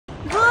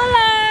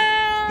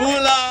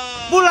Bula!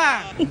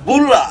 Bula!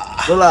 Bula!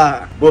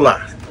 Bula!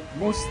 Bula!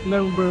 Most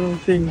memorable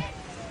thing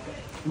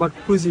about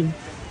cruising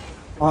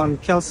on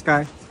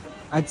Sky,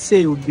 I'd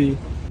say, would be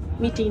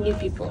meeting new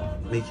people.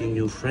 Making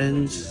new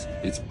friends.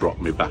 It's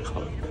brought me back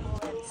home.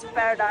 It's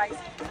paradise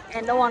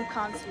and no one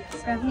comes here.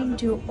 Traveling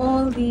to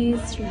all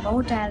these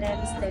remote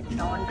islands that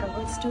no one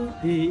travels to.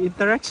 the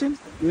interaction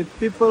with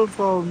people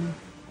from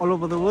all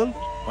over the world.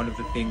 One of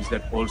the things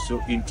that also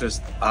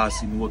interests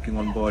us in working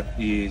on board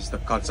is the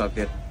culture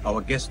that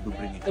our guests do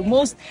bring in. The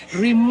most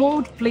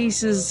remote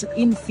places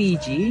in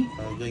Fiji.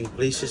 Going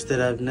places that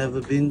I've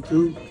never been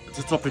to.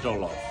 To top it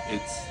all off,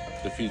 it's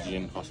the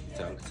Fijian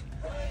hospitality.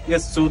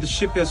 Yes, so the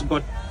ship has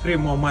got 3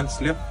 more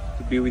months left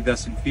to be with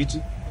us in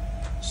Fiji.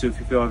 So if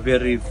you are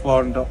very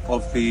fond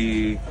of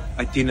the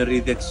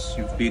itinerary that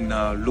you've been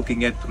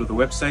looking at through the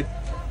website,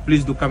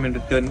 please do come and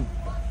return.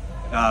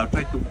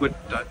 Try to put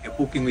a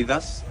booking with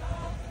us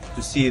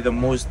to see the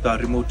most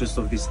remotest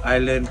of this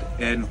island,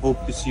 and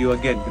hope to see you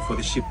again before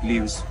the ship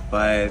leaves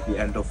by the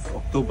end of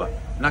October.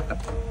 Naka.